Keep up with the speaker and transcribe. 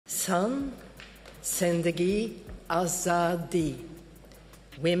San, Zendagi, Azadi.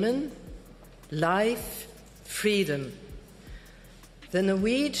 Women, life, freedom. The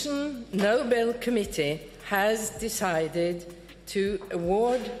Norwegian Nobel Committee has decided to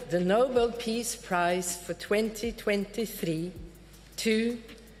award the Nobel Peace Prize for 2023 to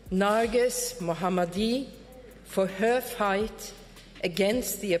Narges Mohammadi for her fight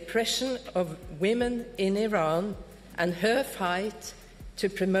against the oppression of women in Iran and her fight to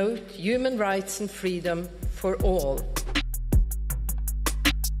promote human rights and freedom for all.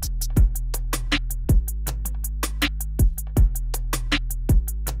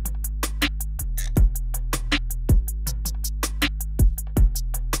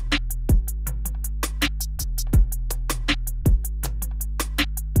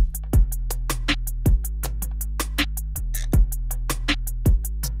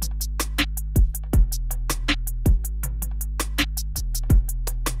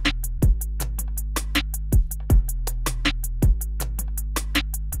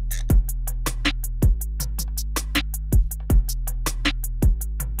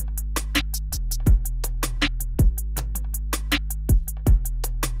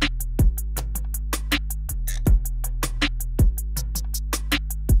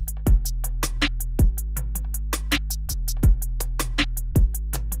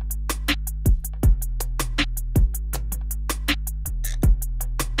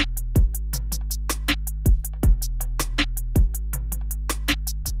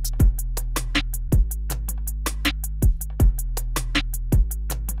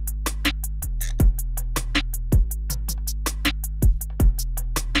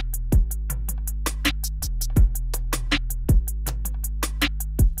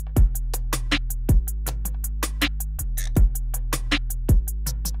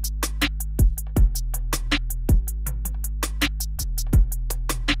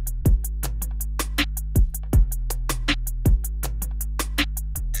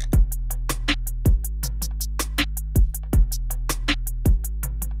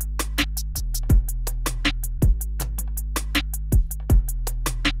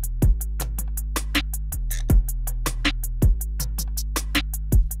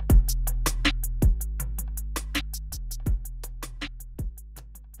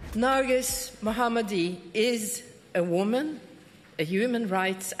 Narges Mohammadi is a woman, a human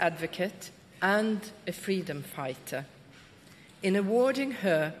rights advocate, and a freedom fighter. In awarding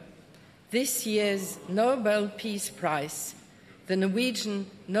her this year's Nobel Peace Prize, the Norwegian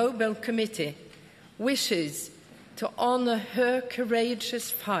Nobel Committee wishes to honor her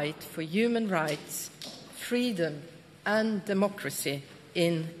courageous fight for human rights, freedom, and democracy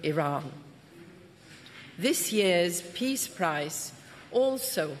in Iran. This year's Peace Prize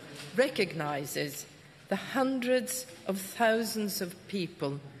also recognizes the hundreds of thousands of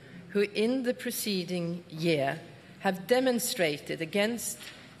people who in the preceding year have demonstrated against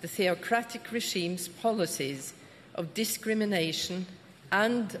the theocratic regime's policies of discrimination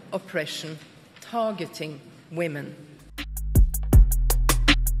and oppression targeting women.